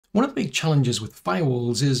One of the big challenges with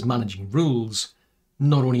firewalls is managing rules.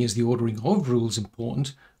 Not only is the ordering of rules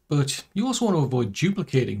important, but you also want to avoid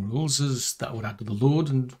duplicating rules, as that would add to the load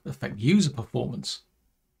and affect user performance.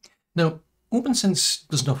 Now, OPNsense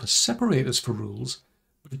doesn't offer separators for rules,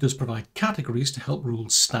 but it does provide categories to help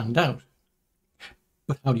rules stand out.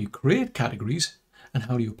 But how do you create categories, and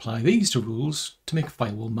how do you apply these to rules to make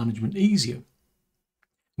firewall management easier?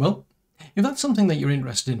 Well, if that's something that you're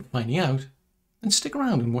interested in finding out, then stick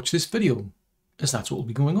around and watch this video, as that's what we'll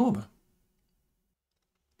be going over.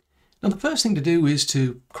 Now, the first thing to do is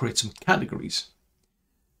to create some categories.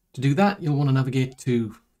 To do that, you'll want to navigate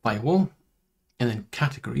to Firewall and then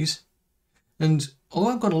Categories. And although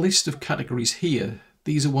I've got a list of categories here,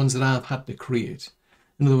 these are ones that I've had to create.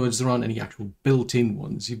 In other words, there aren't any actual built-in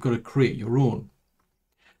ones. You've got to create your own.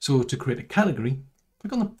 So to create a category,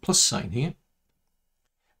 click on the plus sign here.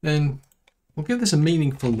 Then we'll give this a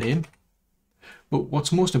meaningful name. But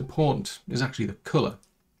what's most important is actually the color.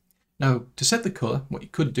 Now, to set the color, what you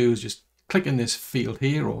could do is just click in this field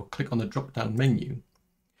here or click on the drop-down menu.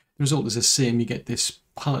 The result is the same. You get this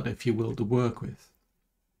palette, if you will, to work with.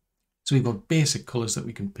 So we've got basic colors that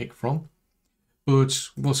we can pick from, but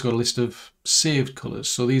we've also got a list of saved colors.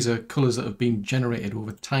 So these are colors that have been generated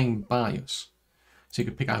over time by us. So you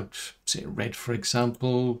could pick out, say, red, for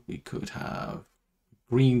example. We could have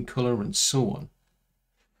green color and so on.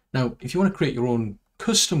 Now, if you want to create your own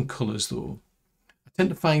custom colors, though, I tend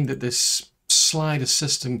to find that this slider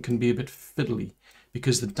system can be a bit fiddly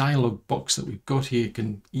because the dialog box that we've got here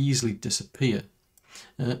can easily disappear.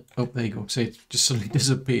 Oh, there you go. See, it just suddenly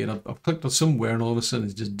disappeared. I've clicked on somewhere and all of a sudden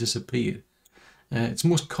it's just disappeared. It's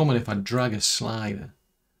most common if I drag a slider.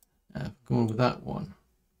 Going with that one.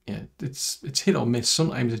 Yeah, it's hit or miss.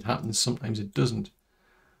 Sometimes it happens, sometimes it doesn't.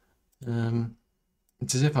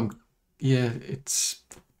 It's as if I'm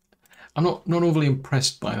not overly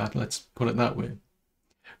impressed by that, let's put it that way.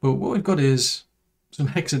 But what we've got is some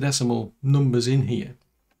hexadecimal numbers in here.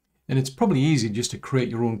 And it's probably easy just to create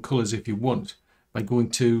your own colors if you want by going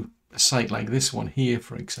to a site like this one here,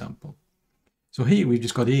 for example. So here we've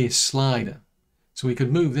just got a slider. So we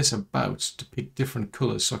could move this about to pick different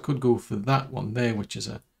colors. So I could go for that one there, which is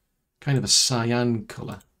a kind of a cyan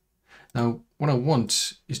color. Now, what I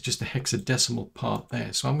want is just a hexadecimal part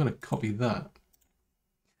there. So I'm going to copy that.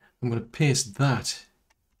 I'm going to paste that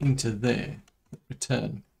into there,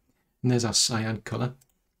 return. And there's our cyan color.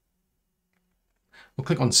 We'll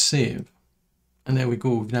click on save. And there we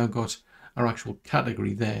go. We've now got our actual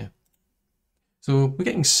category there. So we're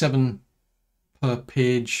getting 7 per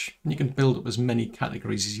page. And you can build up as many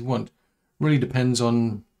categories as you want. Really depends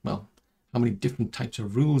on, well, how many different types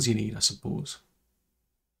of rules you need, I suppose.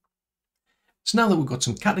 So now that we've got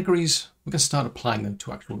some categories, we can start applying them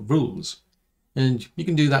to actual rules. And you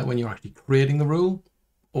can do that when you're actually creating the rule,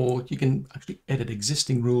 or you can actually edit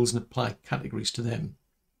existing rules and apply categories to them.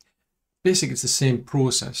 Basically, it's the same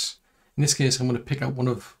process. In this case, I'm going to pick out one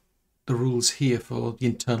of the rules here for the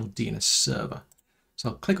internal DNS server. So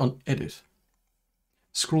I'll click on Edit,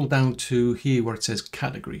 scroll down to here where it says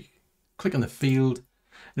Category, click on the field,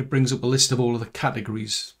 and it brings up a list of all of the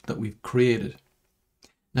categories that we've created.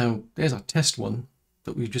 Now, there's our test one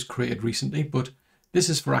that we've just created recently, but this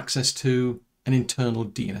is for access to an internal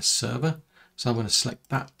DNS server. So I'm going to select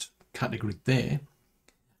that category there.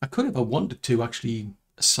 I could, if I wanted to, actually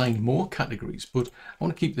assign more categories, but I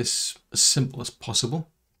want to keep this as simple as possible.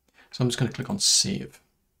 So I'm just going to click on Save.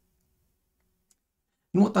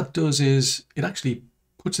 And what that does is it actually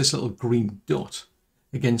puts this little green dot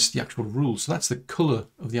against the actual rule. So that's the color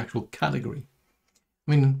of the actual category.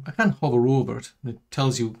 I mean, I can hover over it and it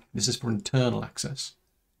tells you this is for internal access.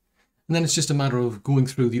 And then it's just a matter of going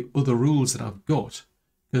through the other rules that I've got,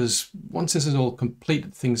 because once this is all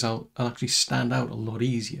completed, things will actually stand out a lot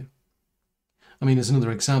easier. I mean, as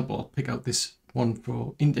another example, I'll pick out this one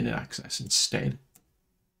for internet access instead.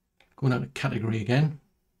 Going out to category again.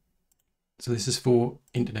 So this is for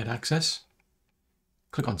internet access.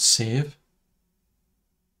 Click on Save.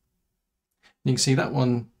 And you can see that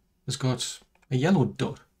one has got a yellow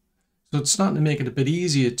dot. So it's starting to make it a bit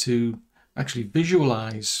easier to actually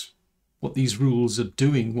visualize what these rules are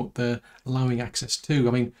doing, what they're allowing access to.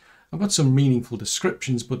 I mean, I've got some meaningful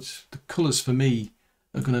descriptions, but the colors for me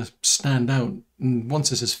are going to stand out. And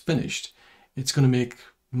once this is finished, it's going to make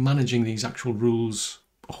managing these actual rules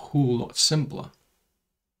a whole lot simpler.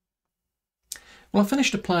 Well, I've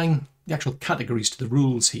finished applying the actual categories to the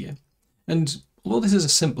rules here. And although this is a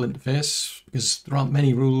simple interface, because there aren't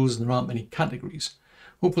many rules and there aren't many categories,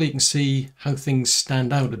 hopefully you can see how things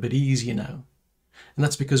stand out a bit easier now. And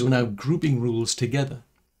that's because we're now grouping rules together.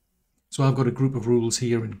 So I've got a group of rules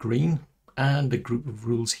here in green and a group of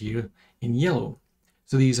rules here in yellow.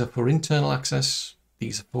 So these are for internal access,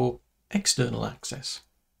 these are for external access.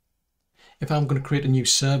 If I'm going to create a new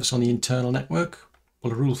service on the internal network,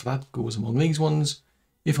 well, a rule for that goes among these ones.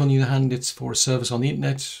 If on the other hand it's for a service on the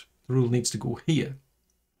internet, the rule needs to go here.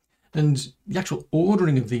 And the actual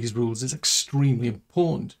ordering of these rules is extremely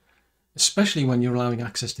important, especially when you're allowing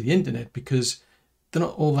access to the internet, because they're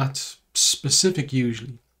not all that specific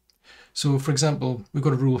usually. So for example, we've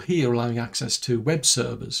got a rule here allowing access to web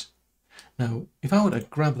servers. Now, if I were to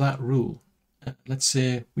grab that rule, let's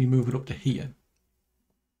say we move it up to here.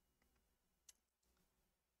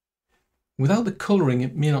 Without the colouring,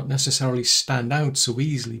 it may not necessarily stand out so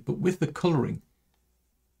easily, but with the colouring,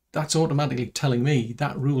 that's automatically telling me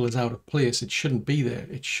that rule is out of place. It shouldn't be there.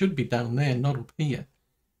 It should be down there, not up here.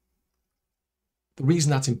 The reason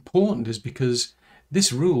that's important is because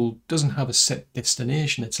this rule doesn't have a set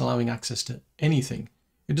destination. It's allowing access to anything.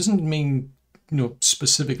 It doesn't mean,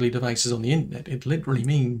 specifically devices on the internet. It literally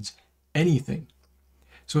means anything.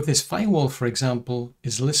 So if this firewall, for example,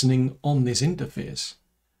 is listening on this interface,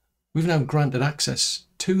 we've now granted access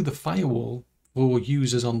to the firewall for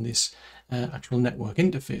users on this actual network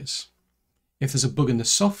interface. If there's a bug in the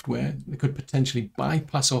software, it could potentially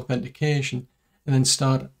bypass authentication and then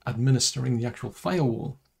start administering the actual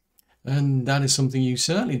firewall. And that is something you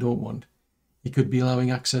certainly don't want. You could be allowing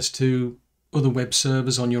access to other web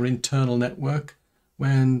servers on your internal network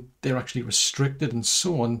when they're actually restricted and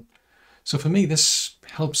so on. So for me, this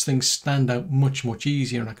helps things stand out much, much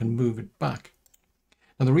easier, and I can move it back.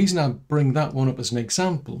 Now, the reason I bring that one up as an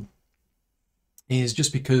example is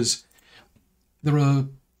just because there are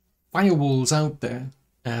firewalls out there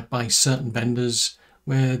by certain vendors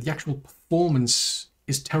where the actual performance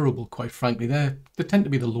is terrible, quite frankly. They tend to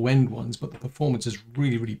be the low-end ones, but the performance is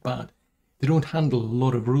really, really bad. They don't handle a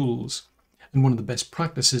lot of rules. And one of the best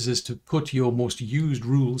practices is to put your most used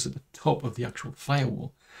rules at the top of the actual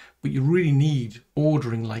firewall. But you really need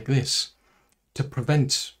ordering like this to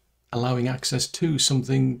prevent allowing access to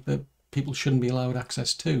something that people shouldn't be allowed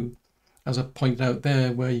access to. As I pointed out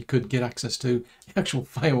there, where you could get access to the actual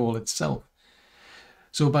firewall itself.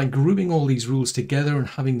 So by grouping all these rules together and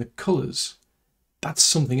having the colors, that's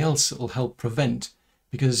something else that will help prevent,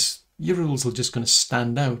 because your rules are just going to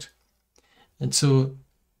stand out. And so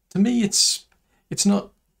to me, it's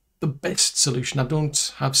not the best solution. I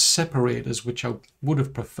don't have separators, which I would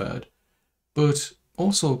have preferred. But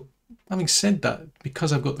also, having said that,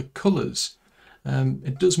 because I've got the colors,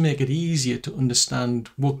 it does make it easier to understand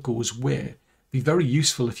what goes where. It'd be very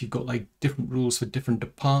useful if you've got like different rules for different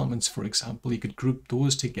departments, for example. You could group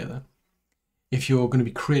those together. If you're going to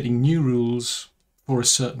be creating new rules for a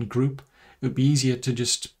certain group, it would be easier to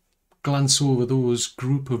just glance over those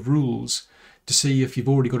group of rules to see if you've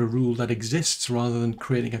already got a rule that exists, rather than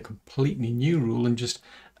creating a completely new rule and just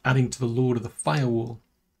adding to the load of the firewall.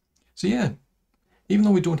 So yeah, even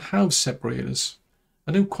though we don't have separators,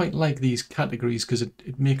 I do quite like these categories because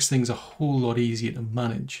it makes things a whole lot easier to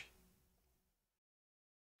manage.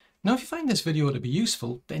 Now, if you find this video to be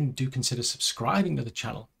useful, then do consider subscribing to the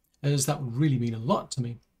channel, as that would really mean a lot to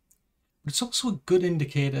me. But it's also a good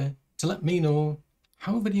indicator to let me know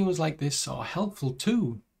how videos like this are helpful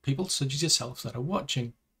to people such as yourself that are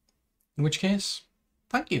watching. In which case,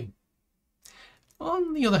 thank you.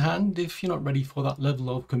 On the other hand, if you're not ready for that level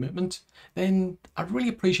of commitment, then I'd really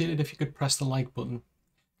appreciate it if you could press the like button,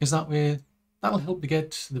 because that way that'll help to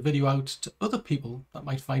get the video out to other people that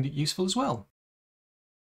might find it useful as well.